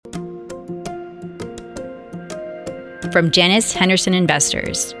From Janus Henderson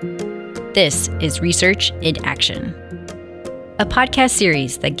Investors, this is Research in Action, a podcast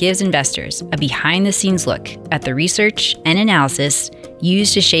series that gives investors a behind-the-scenes look at the research and analysis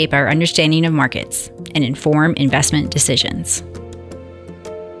used to shape our understanding of markets and inform investment decisions.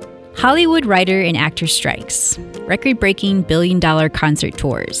 Hollywood writer and actor strikes, record-breaking billion-dollar concert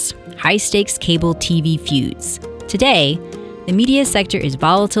tours, high-stakes cable TV feuds. Today, the media sector is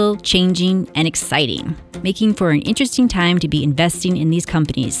volatile, changing, and exciting, making for an interesting time to be investing in these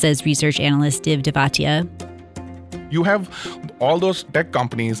companies, says Research Analyst Divyaunsh. You have all those tech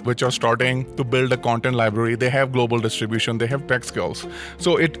companies which are starting to build a content library. They have global distribution. They have tech skills.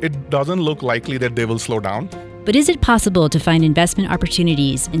 So it doesn't look likely that they will slow down. But is it possible to find investment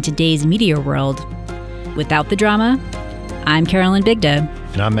opportunities in today's media world without the drama? I'm Carolyn Bigda.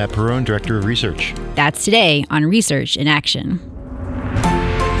 And I'm Matt Perrone, Director of Research. That's today on Research in Action.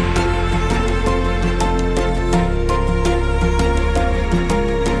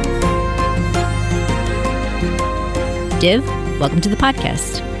 Div, welcome to the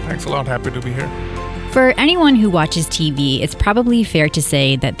podcast. Thanks a lot. Happy to be here. For anyone who watches TV, it's probably fair to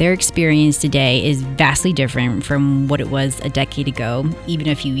say that their experience today is vastly different from what it was a decade ago, even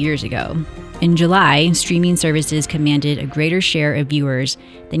a few years ago. In July, streaming services commanded a greater share of viewers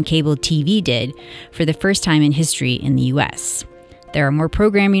than cable TV did for the first time in history in the US. There are more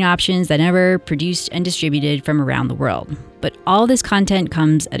programming options than ever, produced and distributed from around the world. But all this content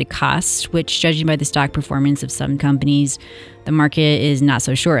comes at a cost, which, judging by the stock performance of some companies, the market is not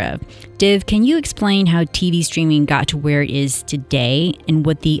so sure of. Div, can you explain how TV streaming got to where it is today and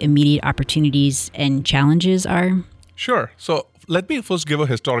what the immediate opportunities and challenges are? Sure. So let me first give a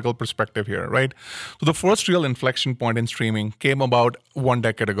historical perspective here, right? So the first real inflection point in streaming came about 1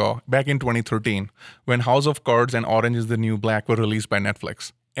 decade ago, back in 2013, when House of Cards and Orange is the New Black were released by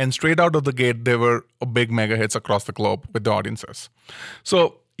Netflix. And straight out of the gate, they were big mega hits across the globe with the audiences.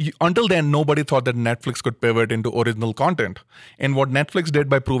 So until then, nobody thought that Netflix could pivot into original content. And what Netflix did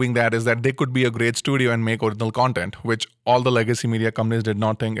by proving that is that they could be a great studio and make original content, which all the legacy media companies did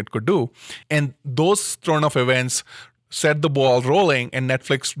not think it could do. And those turn of events set the ball rolling, and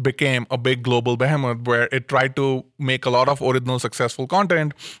Netflix became a big global behemoth where it tried to make a lot of original successful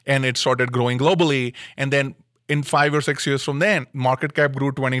content, and it started growing globally. And then in 5 or 6 years from then, market cap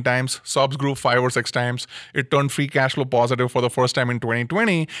grew 20 times, subs grew 5 or 6 times. It turned free cash flow positive for the first time in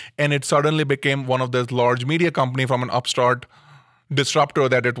 2020, and it suddenly became one of those large media company from an upstart disruptor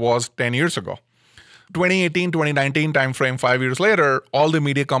that it was 10 years ago. 2018, 2019 timeframe, 5 years later, all the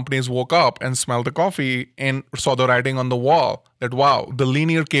media companies woke up and smelled the coffee and saw the writing on the wall that, wow, the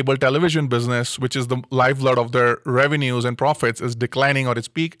linear cable television business, which is the lifeblood of their revenues and profits, is declining or has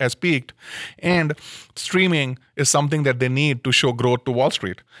peaked. And streaming is something that they need to show growth to Wall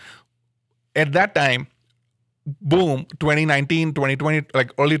Street. At that time, boom, 2019, 2020,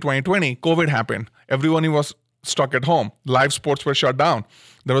 like early 2020, COVID happened. Everyone was stuck at home. Live sports were shut down.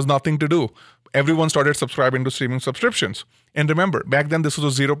 There was nothing to do. Everyone started subscribing to streaming subscriptions. And remember, back then, this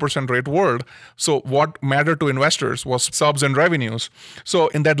was a 0% rate world. So what mattered to investors was subs and revenues. So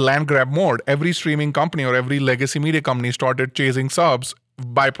in that land grab mode, every streaming company or every legacy media company started chasing subs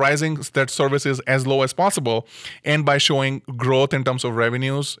by pricing that services as low as possible and by showing growth in terms of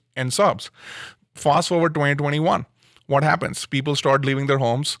revenues and subs. Fast forward 2021, what happens? People start leaving their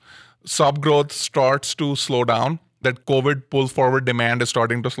homes. Sub growth starts to slow down. That COVID pull forward demand is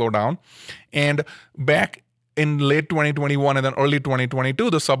starting to slow down. And back in late 2021 and then early 2022,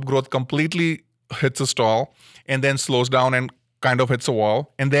 the sub growth completely hits a stall and then slows down and kind of hits a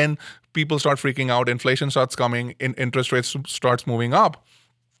wall. And then people start freaking out. Inflation starts coming, interest rates starts moving up.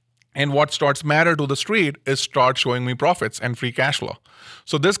 And what starts matter to the street is start showing me profits and free cash flow.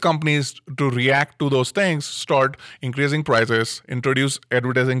 So these companies, to react to those things, start increasing prices, introduce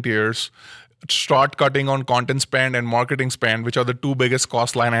advertising tiers, start cutting on content spend and marketing spend, which are the two biggest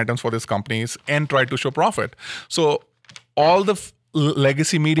cost line items for these companies, and try to show profit. So all the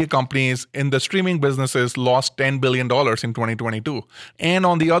legacy media companies in the streaming businesses lost $10 billion in 2022. And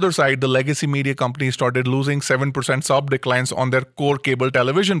on the other side, the legacy media companies started losing 7% sub declines on their core cable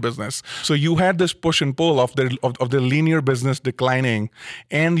television business. So you had this push and pull of the linear business declining,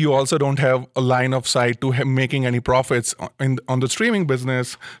 and you also don't have a line of sight to making any profits on the streaming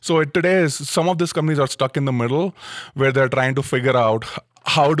business. So today, some of these companies are stuck in the middle where they're trying to figure out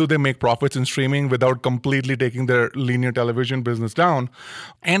how do they make profits in streaming without completely taking their linear television business down?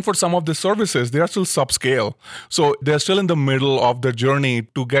 And for some of the services, they are still subscale. So they're still in the middle of the journey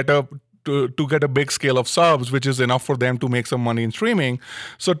to get a to get a big scale of subs, which is enough for them to make some money in streaming.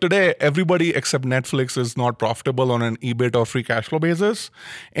 So today, everybody except Netflix is not profitable on an EBIT or free cash flow basis.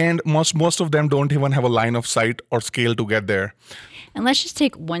 And most of them don't even have a line of sight or scale to get there. And let's just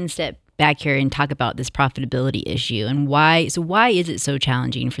take one step back here and talk about this profitability issue and why is it so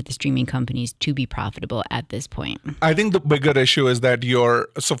challenging for the streaming companies to be profitable at this point? I think the bigger issue is that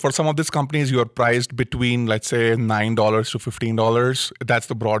for some of these companies, you're priced between, let's say, $9 to $15. That's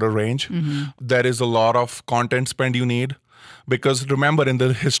the broader range. Mm-hmm. There is a lot of content spend you need. Because remember, in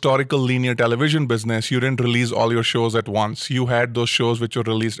the historical linear television business, you didn't release all your shows at once. You had those shows which were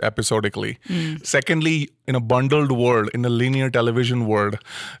released episodically. Secondly, in a bundled world, in a linear television world,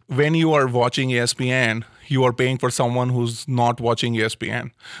 when you are watching ESPN, you are paying for someone who's not watching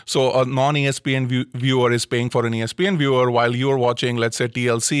ESPN. So a non-ESPN viewer is paying for an ESPN viewer while you're watching, let's say,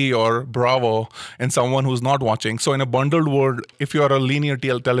 TLC or Bravo, and someone who's not watching. So in a bundled world, if you're a linear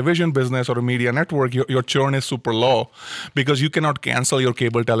television business or a media network, your churn is super low because you cannot cancel your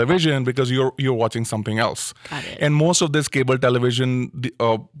cable television because you're watching something else. Got it. And most of these cable television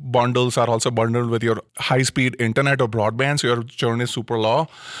bundles are also bundled with your high-speed internet or broadband, so your churn is super low.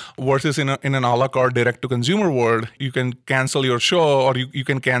 Versus in an a la carte direct-to-consumer world, you can cancel your show or you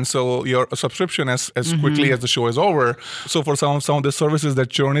can cancel your subscription as quickly as the show is over. So for some of the services, that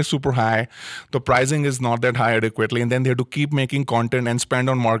churn is super high. The pricing is not that high adequately, and then they have to keep making content and spend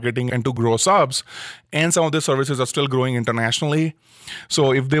on marketing and to grow subs. And some of the services are still growing internationally.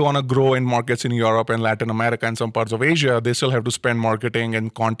 So if they want to grow in markets in Europe and Latin America and some parts of Asia, they still have to spend marketing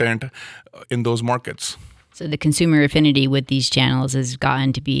and content in those markets. So the consumer affinity with these channels has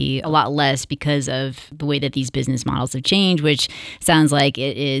gotten to be a lot less because of the way that these business models have changed, which sounds like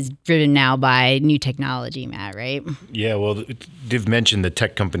it is driven now by new technology, Matt, right? Yeah, well, Div mentioned the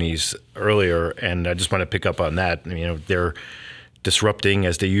tech companies earlier, and I just want to pick up on that. They're disrupting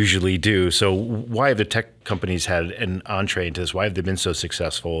as they usually do. So why have the tech companies had an entree into this? Why have they been so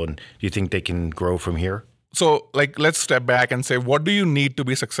successful? And do you think they can grow from here? So, let's step back and say, what do you need to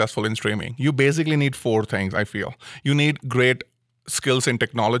be successful in streaming? You basically need four things, I feel. You need great skills in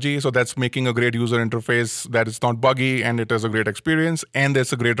technology. So that's making a great user interface that is not buggy and it has a great experience, and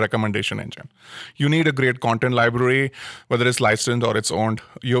there's a great recommendation engine. You need a great content library, whether it's licensed or it's owned.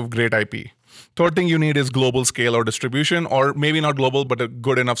 You have great IP. Third thing you need is global scale or distribution, or maybe not global, but a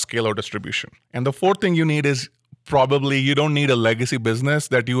good enough scale or distribution. And the fourth thing you need is probably you don't need a legacy business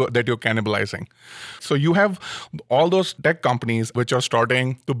that you're cannibalizing. So you have all those tech companies which are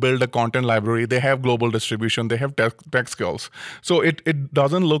starting to build a content library. They have global distribution. They have tech skills. So it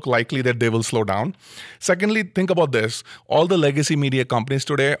doesn't look likely that they will slow down. Secondly, think about this. All the legacy media companies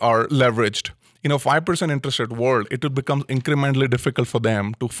today are leveraged. In a 5% interest rate world, it would become incrementally difficult for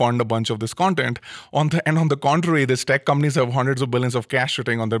them to fund a bunch of this content. On the contrary, these tech companies have hundreds of billions of cash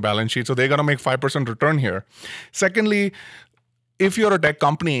sitting on their balance sheet, so they're going to make 5% return here. Secondly, if you're a tech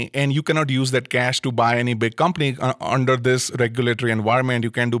company and you cannot use that cash to buy any big company under this regulatory environment, you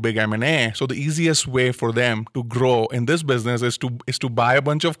can do big M&A. So the easiest way for them to grow in this business is to buy a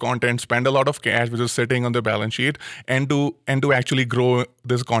bunch of content, spend a lot of cash which is sitting on their balance sheet, and to actually grow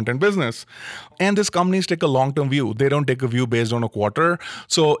this content business. And these companies take a long-term view. They don't take a view based on a quarter.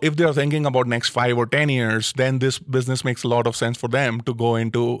 So if they're thinking about next 5 or 10 years, then this business makes a lot of sense for them to go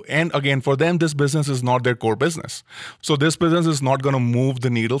into. And again, for them, this business is not their core business. So this business is not going to move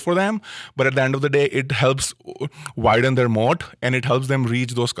the needle for them. But at the end of the day, it helps widen their moat and it helps them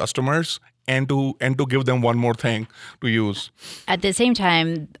reach those customers and to give them one more thing to use. At the same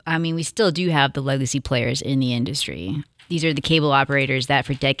time, we still do have the legacy players in the industry. These are the cable operators that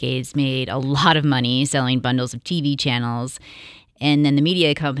for decades made a lot of money selling bundles of TV channels. And then the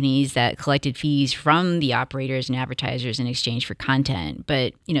media companies that collected fees from the operators and advertisers in exchange for content.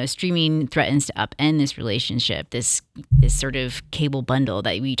 But, streaming threatens to upend this relationship, this sort of cable bundle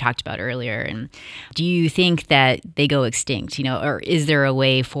that we talked about earlier. And do you think that they go extinct, or is there a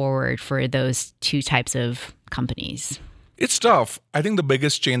way forward for those two types of companies? It's tough. I think the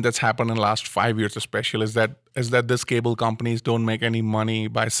biggest change that's happened in the last 5 years especially is that these cable companies don't make any money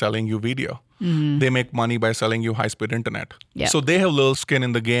by selling you video. Mm-hmm. They make money by selling you high-speed internet. Yep. So they have little skin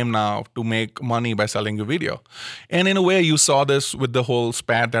in the game now to make money by selling you video. And in a way, you saw this with the whole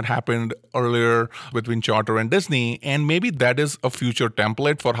spat that happened earlier between Charter and Disney. And maybe that is a future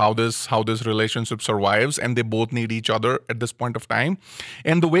template for how this relationship survives. And they both need each other at this point of time.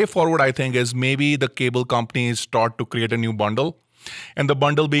 And the way forward, I think, is maybe the cable companies start to create a new bundle. And the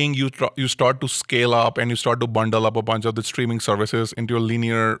bundle being you start to scale up and you start to bundle up a bunch of the streaming services into a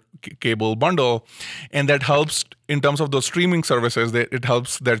linear cable bundle. And that helps in terms of those streaming services, it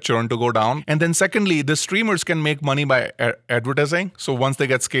helps their churn to go down. And then secondly, the streamers can make money by advertising. So once they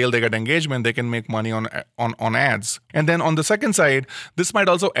get scale, they get engagement, they can make money on ads. And then on the second side, this might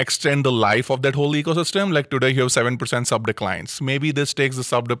also extend the life of that whole ecosystem. Like today, you have 7% sub declines. Maybe this takes the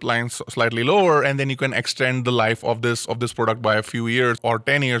sub declines slightly lower, and then you can extend the life of this product by a few years or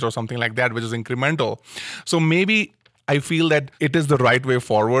 10 years or something like that, which is incremental. So maybe I feel that it is the right way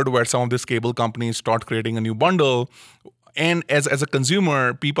forward, where some of these cable companies start creating a new bundle. And as a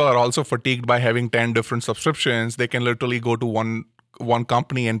consumer, people are also fatigued by having 10 different subscriptions. They can literally go to one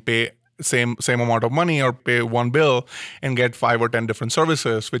company and pay same amount of money or pay one bill and get 5 or 10 different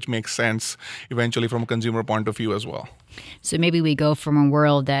services, which makes sense eventually from a consumer point of view as well. So maybe we go from a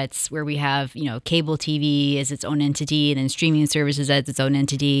world that's where we have, cable TV as its own entity and then streaming services as its own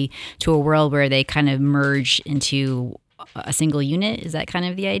entity, to a world where they kind of merge into a single unit. Is that kind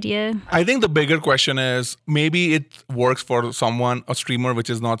of the idea? I think the bigger question is maybe it works for someone, a streamer which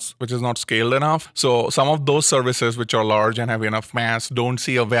is not scaled enough. So some of those services which are large and have enough mass don't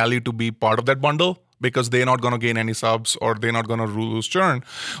see a value to be part of that bundle, because they're not going to gain any subs or they're not going to lose churn.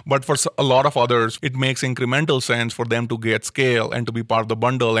 But for a lot of others, it makes incremental sense for them to get scale and to be part of the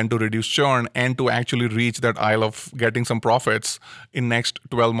bundle and to reduce churn and to actually reach that aisle of getting some profits in next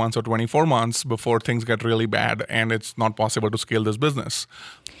 12 months or 24 months before things get really bad and it's not possible to scale this business.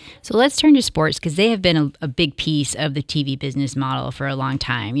 So let's turn to sports, because they have been a big piece of the TV business model for a long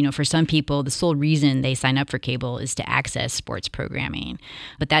time. For some people, the sole reason they sign up for cable is to access sports programming.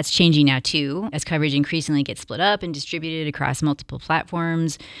 But that's changing now too, as coverage increasingly gets split up and distributed across multiple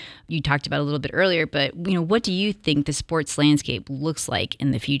platforms. You talked about it a little bit earlier, but what do you think the sports landscape looks like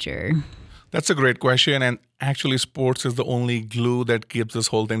in the future? That's a great question. And actually, sports is the only glue that keeps this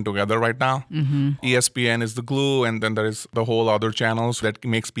whole thing together right now. Mm-hmm. ESPN is the glue, and then there is the whole other channels that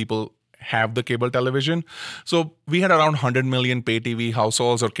makes people have the cable television. So we had around 100 million pay TV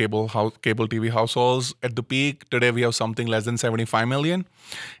households or cable TV households at the peak. Today we have something less than 75 million.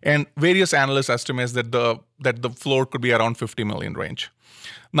 And various analysts estimate that the floor could be around 50 million range.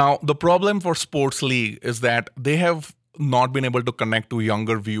 Now, the problem for sports league is that they have not been able to connect to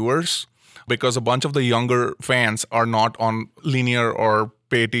younger viewers, because a bunch of the younger fans are not on linear or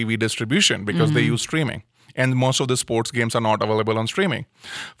pay TV distribution because they use streaming. And most of the sports games are not available on streaming.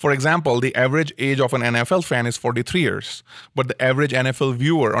 For example, the average age of an NFL fan is 43 years, but the average NFL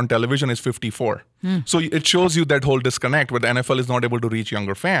viewer on television is 54. So it shows you that whole disconnect where the NFL is not able to reach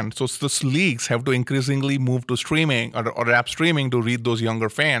younger fans. So the leagues have to increasingly move to streaming or app streaming to reach those younger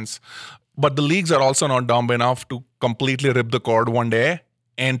fans. But the leagues are also not dumb enough to completely rip the cord one day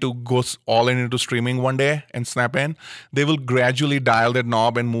and to go all into streaming one day and snap in. They will gradually dial that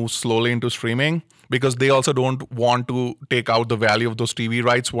knob and move slowly into streaming, because they also don't want to take out the value of those TV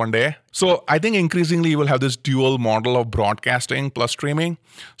rights one day. So I think increasingly you will have this dual model of broadcasting plus streaming.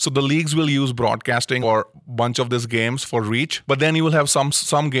 So the leagues will use broadcasting or a bunch of these games for reach, but then you will have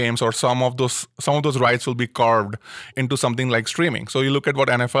some games or some of those rights will be carved into something like streaming. So you look at what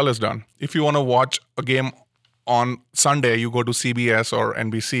NFL has done. If you want to watch a game on Sunday, you go to CBS or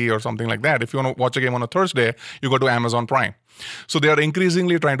NBC or something like that. If you want to watch a game on a Thursday, you go to Amazon Prime. So they are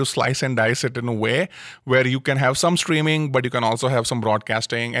increasingly trying to slice and dice it in a way where you can have some streaming, but you can also have some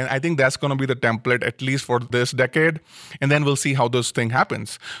broadcasting. And I think that's going to be the template, at least for this decade. And then we'll see how this thing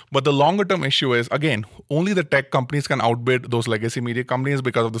happens. But the longer term issue is, again, only the tech companies can outbid those legacy media companies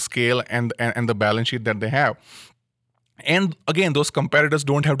because of the scale and the balance sheet that they have. And again, those competitors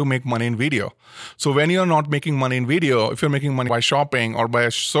don't have to make money in video. So when you're not making money in video, if you're making money by shopping or by a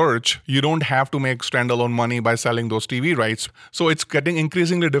search, you don't have to make standalone money by selling those TV rights. So it's getting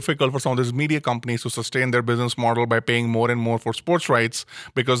increasingly difficult for some of these media companies to sustain their business model by paying more and more for sports rights,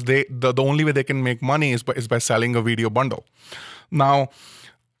 because the only way they can make money is by selling a video bundle. Now,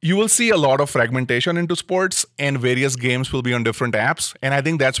 you will see a lot of fragmentation into sports, and various games will be on different apps. And I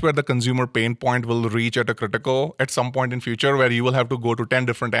think that's where the consumer pain point will reach at some point in future, where you will have to go to 10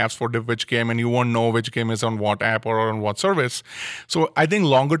 different apps for which game, and you won't know which game is on what app or on what service. So I think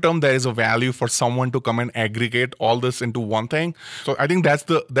longer term, there is a value for someone to come and aggregate all this into one thing. So I think that's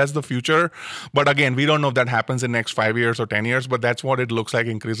the future. But again, we don't know if that happens in the next 5 years or 10 years, but that's what it looks like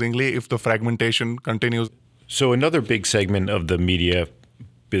increasingly if the fragmentation continues. So another big segment of the media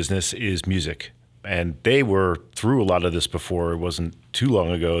business is music, and they were through a lot of this before. It wasn't too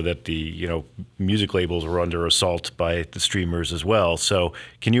long ago that the music labels were under assault by the streamers as well. So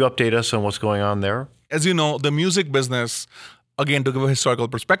can you update us on what's going on there? As you know, the music business, again, to give a historical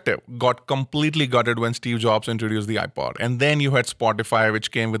perspective, got completely gutted when Steve Jobs introduced the iPod. And then you had Spotify,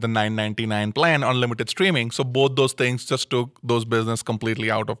 which came with the $9.99 plan, unlimited streaming. So both those things just took those business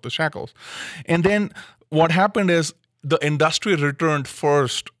completely out of the shackles. And then what happened is the industry returned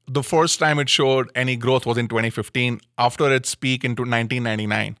first. The first time it showed any growth was in 2015 after its peak into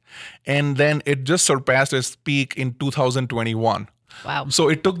 1999. And then it just surpassed its peak in 2021. Wow. So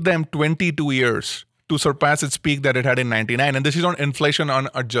it took them 22 years to surpass its peak that it had in 99. And this is on inflation on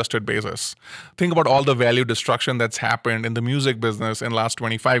adjusted basis. Think about all the value destruction that's happened in the music business in the last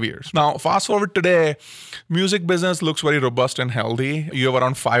 25 years. Now, fast forward today, music business looks very robust and healthy. You have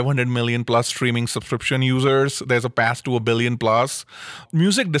around 500 million plus streaming subscription users. There's a path to 1 billion plus.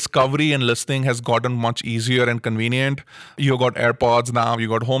 Music discovery and listening has gotten much easier and convenient. You got AirPods now, you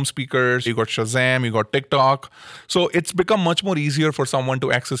got home speakers, you got Shazam, you got TikTok. So it's become much more easier for someone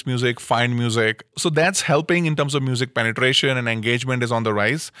to access music, find music. So that's helping in terms of music penetration, and engagement is on the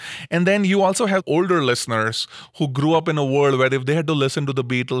rise. And then you also have older listeners who grew up in a world where if they had to listen to the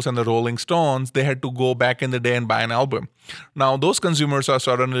Beatles and the Rolling Stones, they had to go back in the day and buy an album. Now, those consumers are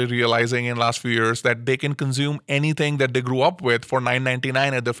suddenly realizing in the last few years that they can consume anything that they grew up with for $9.99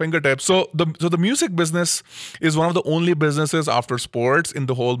 at their fingertips. So the music business is one of the only businesses after sports in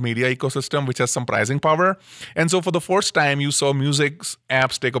the whole media ecosystem which has some pricing power. And so for the first time, you saw music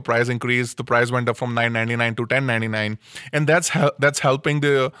apps take a price increase. The price went up from $9.99 to $10.99. And that's helping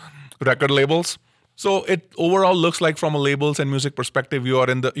the record labels. So it overall looks like from a labels and music perspective, you are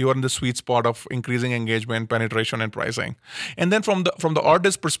in the sweet spot of increasing engagement, penetration, and pricing. And then from the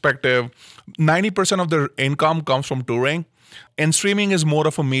artist perspective, 90% of their income comes from touring. And streaming is more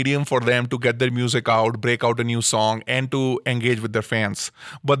of a medium for them to get their music out, break out a new song, and to engage with their fans.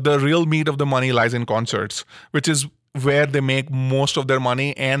 But the real meat of the money lies in concerts, which is where they make most of their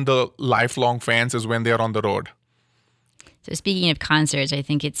money, and the lifelong fans is when they are on the road. So speaking of concerts, I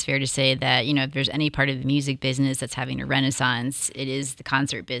think it's fair to say that, if there's any part of the music business that's having a renaissance, it is the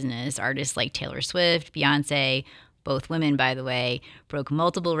concert business. Artists like Taylor Swift, Beyonce, both women, by the way, broke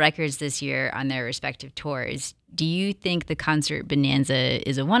multiple records this year on their respective tours. Do you think the concert bonanza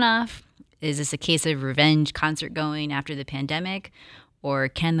is a one-off? Is this a case of revenge concert going after the pandemic? Or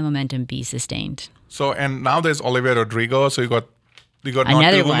can the momentum be sustained? So, and now there's Olivia Rodrigo. So you got not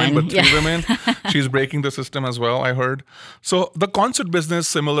another two women, one. but three women. She's breaking the system as well, I heard. So the concert business,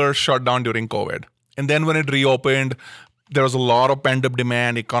 similar, shut down during COVID. And then when it reopened, there was a lot of pent-up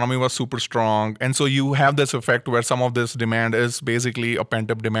demand. Economy was super strong. And so you have this effect where some of this demand is basically a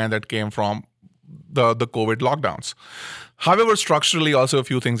pent-up demand that came from the COVID lockdowns. However, structurally, also a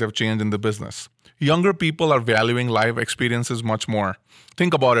few things have changed in the business. Younger people are valuing live experiences much more.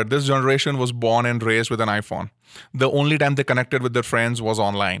 Think about it. This generation was born and raised with an iPhone. The only time they connected with their friends was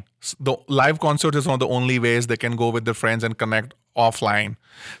online. The live concert is one of the only ways they can go with their friends and connect offline.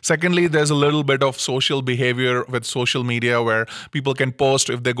 Secondly, there's a little bit of social behavior with social media where people can post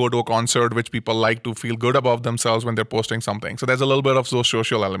if they go to a concert, which people like to feel good about themselves when they're posting something. So there's a little bit of those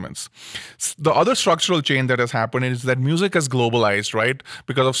social elements. The other structural change that has happened is that music has globalized, right?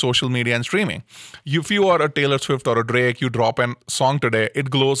 Because of social media and streaming. If you are a Taylor Swift or a Drake, you drop a song today, it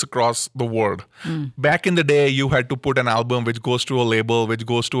glows across the world. Back in the day, you had to put an album which goes to a label, which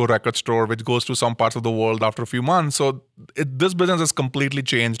goes to a record store, which goes to some parts of the world after a few months. So this business has completely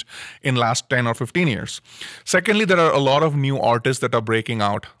changed in last 10 or 15 years. Secondly, there are a lot of new artists that are breaking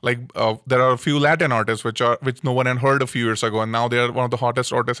out. Like there are a few Latin artists which no one had heard a few years ago, and now they are one of the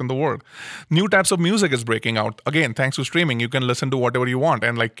hottest artists in the world. New types of music is breaking out. Again, thanks to streaming, you can listen to whatever you want.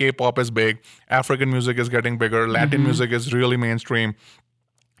 And like K-pop is big, African music is getting bigger, Latin music is really mainstream.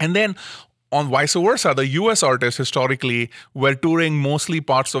 And then on vice versa, the US artists historically were touring mostly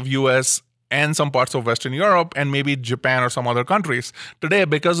parts of US and some parts of Western Europe and maybe Japan or some other countries. Today,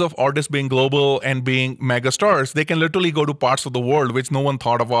 because of artists being global and being mega stars, they can literally go to parts of the world which no one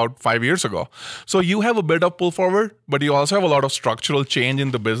thought about 5 years ago. So you have a bit of pull forward, but you also have a lot of structural change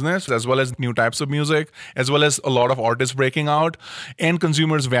in the business, as well as new types of music, as well as a lot of artists breaking out and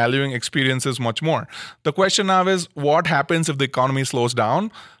consumers valuing experiences much more. The question now is, what happens if the economy slows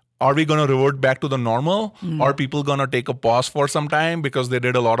down? Are we going to revert back to the normal? Are people going to take a pause for some time because they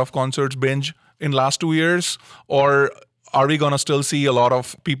did a lot of concerts binge in last 2 years? Or are we going to still see a lot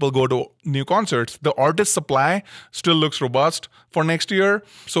of people go to new concerts? The artist supply still looks robust for next year.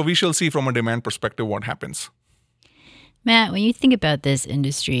 So we shall see from a demand perspective what happens. Matt, when you think about this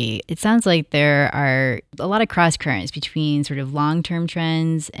industry, it sounds like there are a lot of cross currents between sort of long-term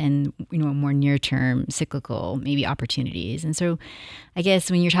trends and, more near-term cyclical, maybe opportunities. And so I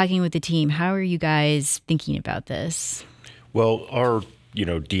guess when you're talking with the team, how are you guys thinking about this? Well, our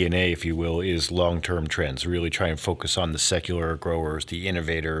DNA, if you will, is long-term trends. Really try and focus on the secular growers, the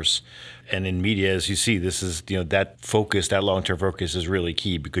innovators. And in media, as you see, this is, that focus, that long-term focus is really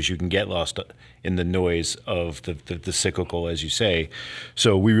key because you can get lost in the noise of the cyclical, as you say.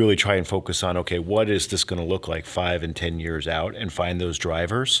 So we really try and focus on, okay, what is this going to look like 5 and 10 years out, and find those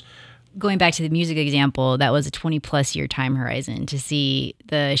drivers. Going back to the music example, that was a 20-plus year time horizon to see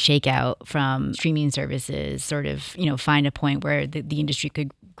the shakeout from streaming services sort of, find a point where the industry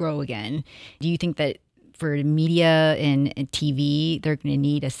could grow again. Do you think that for media and TV, they're going to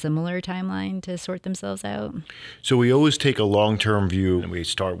need a similar timeline to sort themselves out? So we always take a long-term view, and we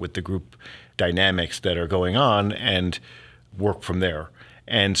start with the group dynamics that are going on and work from there.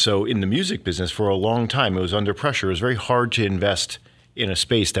 And so in the music business, for a long time, it was under pressure. It was very hard to invest in a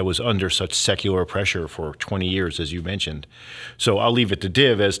space that was under such secular pressure for 20 years, as you mentioned. So I'll leave it to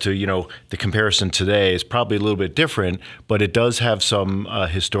Div as to, the comparison today is probably a little bit different, but it does have some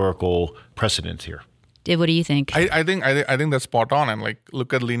historical precedent here. Div, what do you think? I think that's spot on. And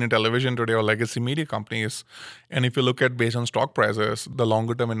look at linear television today or legacy media companies. And if you look at based on stock prices, the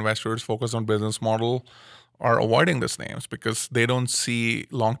longer term investors focused on business model are avoiding these names because they don't see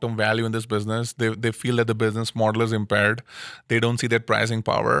long-term value in this business. They feel that the business model is impaired. They don't see that pricing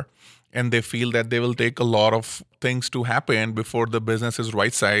power. And they feel that they will take a lot of things to happen before the business is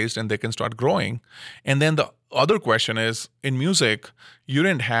right-sized and they can start growing. And then the other question is, in music, you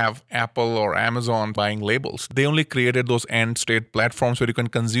didn't have Apple or Amazon buying labels. They only created those end-state platforms where you can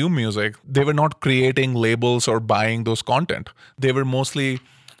consume music. They were not creating labels or buying those content. They were mostly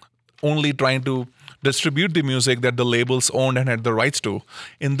only trying to distribute the music that the labels owned and had the rights to.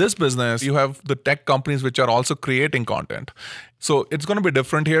 In this business, you have the tech companies which are also creating content. So it's going to be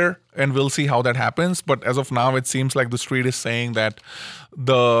different here, and we'll see how that happens. But as of now, it seems like the street is saying that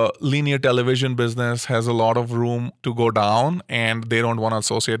the linear television business has a lot of room to go down, and they don't want to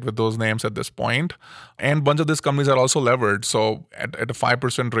associate with those names at this point. And a bunch of these companies are also levered. So at a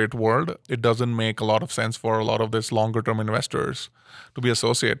 5% rate world, it doesn't make a lot of sense for a lot of these longer-term investors to be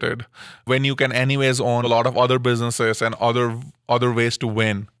associated when you can anyways own a lot of other businesses and other ways to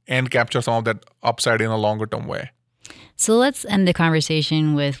win and capture some of that upside in a longer-term way. So let's end the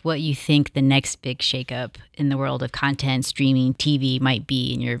conversation with what you think the next big shakeup in the world of content, streaming, TV might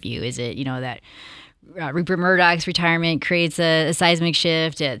be in your view. Is it, that Rupert Murdoch's retirement creates a seismic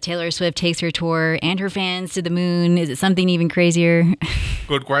shift, Taylor Swift takes her tour and her fans to the moon? Is it something even crazier?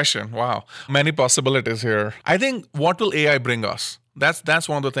 Good question. Wow. Many possibilities here. I think, what will AI bring us? That's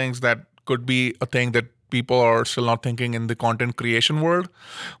one of the things that could be a thing that people are still not thinking in the content creation world.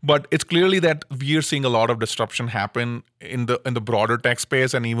 But it's clearly that we are seeing a lot of disruption happen in the broader tech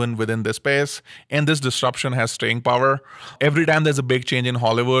space and even within this space. And this disruption has staying power. Every time there's a big change in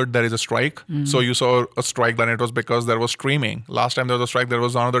Hollywood, there is a strike. Mm-hmm. So you saw a strike, then it was because there was streaming. Last time there was a strike, there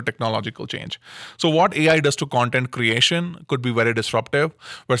was another technological change. So what AI does to content creation could be very disruptive,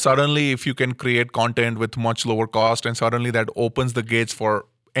 where suddenly if you can create content with much lower cost, and suddenly that opens the gates for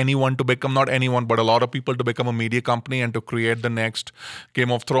anyone to become, not anyone, but a lot of people to become a media company and to create the next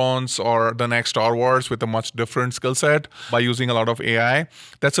Game of Thrones or the next Star Wars with a much different skill set by using a lot of AI.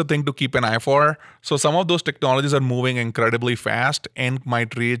 That's a thing to keep an eye for. So some of those technologies are moving incredibly fast and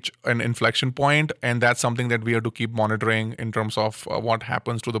might reach an inflection point. And that's something that we have to keep monitoring in terms of what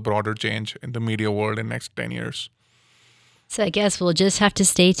happens to the broader change in the media world in the next 10 years. So I guess we'll just have to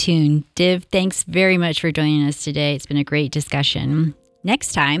stay tuned. Div, thanks very much for joining us today. It's been a great discussion.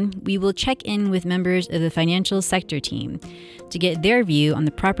 Next time, we will check in with members of the financial sector team to get their view on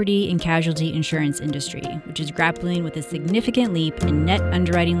the property and casualty insurance industry, which is grappling with a significant leap in net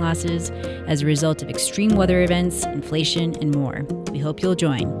underwriting losses as a result of extreme weather events, inflation, and more. We hope you'll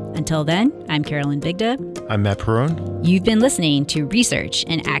join. Until then, I'm Carolyn Bigda. I'm Matt Perrone. You've been listening to Research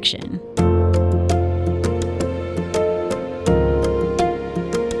in Action.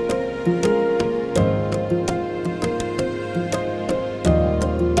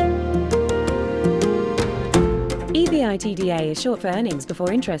 EBITDA is short for earnings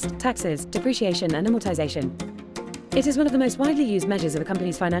before interest, taxes, depreciation, and amortization. It is one of the most widely used measures of a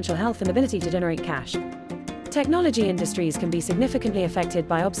company's financial health and ability to generate cash. Technology industries can be significantly affected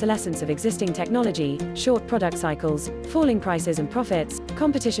by obsolescence of existing technology, short product cycles, falling prices and profits,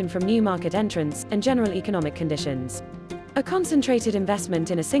 competition from new market entrants, and general economic conditions. A concentrated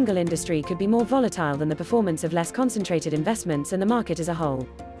investment in a single industry could be more volatile than the performance of less concentrated investments and the market as a whole.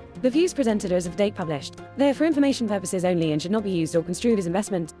 The views presented are as of date published. They are for information purposes only and should not be used or construed as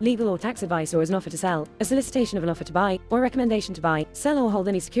investment, legal or tax advice or as an offer to sell, a solicitation of an offer to buy, or a recommendation to buy, sell or hold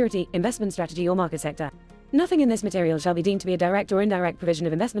any security, investment strategy or market sector. Nothing in this material shall be deemed to be a direct or indirect provision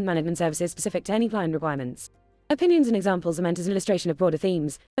of investment management services specific to any client requirements. Opinions and examples are meant as an illustration of broader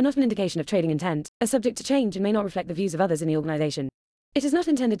themes, but not an indication of trading intent, are subject to change and may not reflect the views of others in the organization. It is not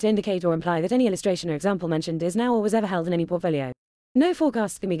intended to indicate or imply that any illustration or example mentioned is now or was ever held in any portfolio. No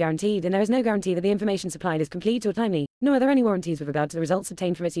forecasts can be guaranteed, and there is no guarantee that the information supplied is complete or timely, nor are there any warranties with regard to the results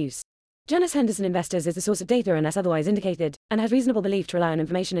obtained from its use. Janus Henderson Investors is the source of data unless otherwise indicated, and has reasonable belief to rely on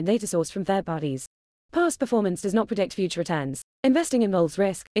information and data sourced from third parties. Past performance does not predict future returns. Investing involves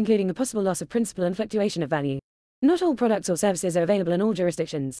risk, including the possible loss of principal and fluctuation of value. Not all products or services are available in all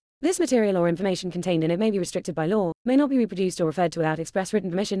jurisdictions. This material or information contained in it may be restricted by law, may not be reproduced or referred to without express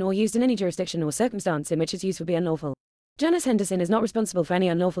written permission, or used in any jurisdiction or circumstance in which its use would be unlawful. Janus Henderson is not responsible for any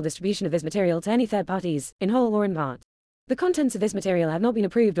unlawful distribution of this material to any third parties, in whole or in part. The contents of this material have not been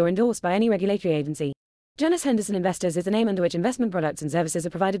approved or endorsed by any regulatory agency. Janus Henderson Investors is the name under which investment products and services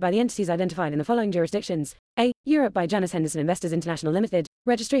are provided by the entities identified in the following jurisdictions: A. Europe by Janus Henderson Investors International Limited,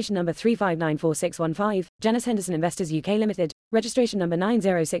 registration number 3594615, Janus Henderson Investors UK Limited, registration number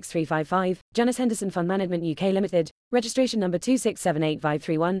 906355, Janus Henderson Fund Management UK Limited, registration number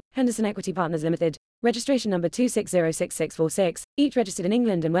 2678531, Henderson Equity Partners Limited, registration number 2606646, each registered in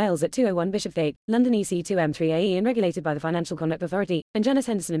England and Wales at 201 Bishopsgate, London EC2M3AE and regulated by the Financial Conduct Authority, and Janus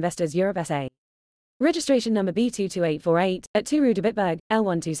Henderson Investors Europe SA. Registration number B22848, at 2 Rue de Bitburg,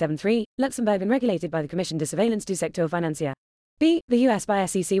 L1273, Luxembourg and regulated by the Commission de Surveillance du Secteur Financier. B. The US by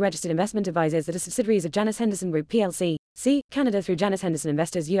SEC registered investment advisors that are subsidiaries of Janus Henderson Group plc. C. Canada through Janus Henderson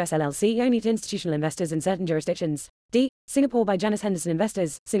Investors US LLC only to institutional investors in certain jurisdictions. D. Singapore by Janus Henderson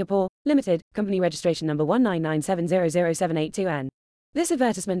Investors, Singapore, Limited, company registration number 199700782N. This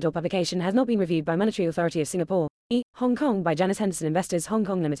advertisement or publication has not been reviewed by Monetary Authority of Singapore. E. Hong Kong by Janus Henderson Investors Hong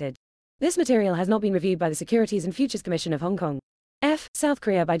Kong Limited. This material has not been reviewed by the Securities and Futures Commission of Hong Kong. F. South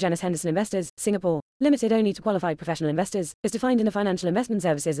Korea by Janus Henderson Investors, Singapore, Limited only to qualified professional investors, as defined in the Financial Investment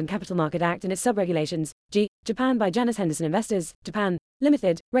Services and Capital Market Act and its sub-regulations. G. Japan by Janus Henderson Investors, Japan,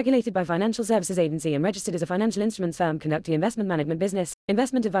 Limited, regulated by Financial Services Agency and registered as a financial instruments firm conducting investment management business,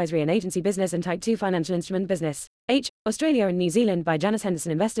 investment advisory and agency business and Type 2 financial instrument business. H. Australia and New Zealand by Janus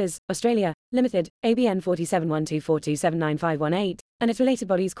Henderson Investors, Australia, Limited, ABN 471242795118, and its related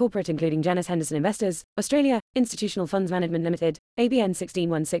bodies corporate including Janus Henderson Investors, Australia, Institutional Funds Management Limited, ABN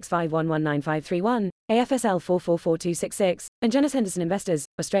 161651195331, AFSL 444266, and Janus Henderson Investors,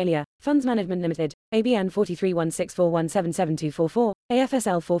 Australia, Funds Management Limited, ABN 431641777244,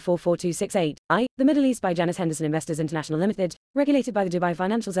 AFSL 444268. I. The Middle East by Janus Henderson Investors International Limited, regulated by the Dubai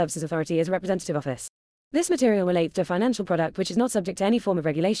Financial Services Authority as a representative office. This material relates to a financial product which is not subject to any form of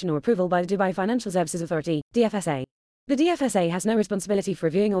regulation or approval by the Dubai Financial Services Authority, DFSA. The DFSA has no responsibility for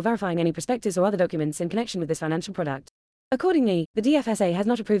reviewing or verifying any prospectus or other documents in connection with this financial product. Accordingly, the DFSA has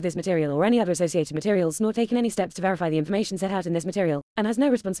not approved this material or any other associated materials nor taken any steps to verify the information set out in this material, and has no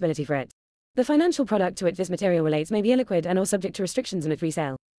responsibility for it. The financial product to which this material relates may be illiquid and or subject to restrictions on its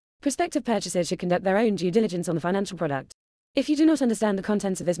resale. Prospective purchasers should conduct their own due diligence on the financial product. If you do not understand the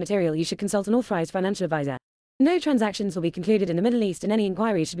contents of this material, you should consult an authorized financial advisor. No transactions will be concluded in the Middle East and any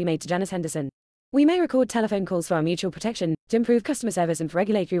inquiries should be made to Janus Henderson. We may record telephone calls for our mutual protection, to improve customer service and for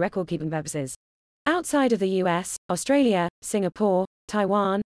regulatory record-keeping purposes. Outside of the US, Australia, Singapore,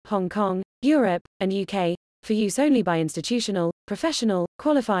 Taiwan, Hong Kong, Europe, and UK, for use only by institutional, professional,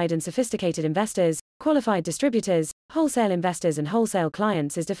 qualified and sophisticated investors, qualified distributors, wholesale investors and wholesale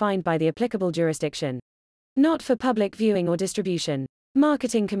clients is defined by the applicable jurisdiction. Not for public viewing or distribution.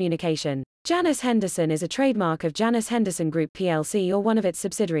 Marketing communication. Janus Henderson is a trademark of Janus Henderson Group plc or one of its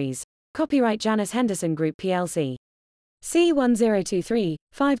subsidiaries. Copyright Janus Henderson Group plc. C1023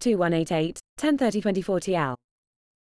 52188 1030 2040 Al.